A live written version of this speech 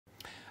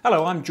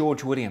Hello, I'm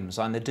George Williams.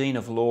 I'm the Dean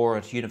of Law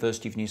at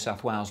University of New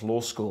South Wales Law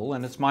School,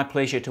 and it's my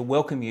pleasure to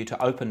welcome you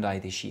to Open Day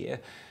this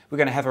year. We're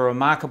going to have a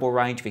remarkable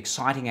range of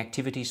exciting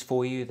activities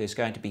for you. There's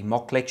going to be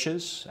mock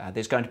lectures,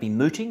 there's going to be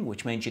mooting,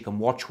 which means you can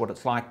watch what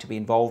it's like to be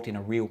involved in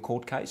a real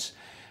court case.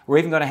 We're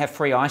even going to have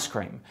free ice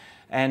cream.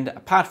 And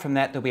apart from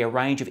that, there'll be a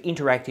range of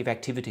interactive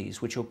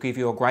activities which will give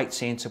you a great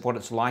sense of what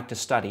it's like to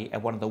study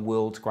at one of the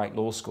world's great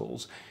law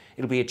schools.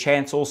 It'll be a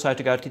chance also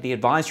to go to the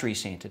advisory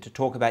centre to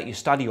talk about your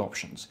study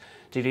options,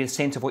 to get a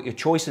sense of what your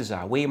choices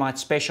are, where you might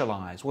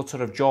specialise, what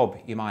sort of job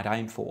you might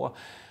aim for.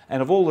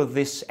 And of all of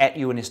this at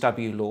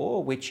UNSW Law,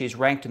 which is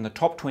ranked in the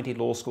top 20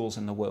 law schools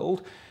in the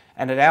world.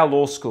 And at our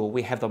law school,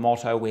 we have the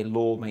motto, where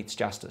law meets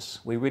justice.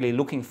 We're really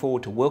looking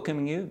forward to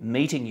welcoming you,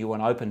 meeting you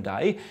on Open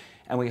Day,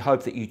 and we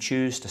hope that you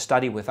choose to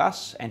study with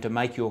us and to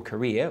make your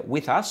career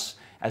with us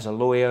as a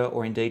lawyer,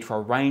 or indeed for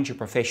a range of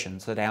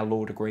professions that our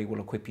law degree will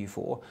equip you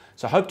for.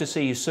 So hope to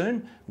see you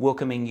soon,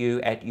 welcoming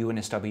you at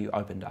UNSW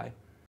Open Day.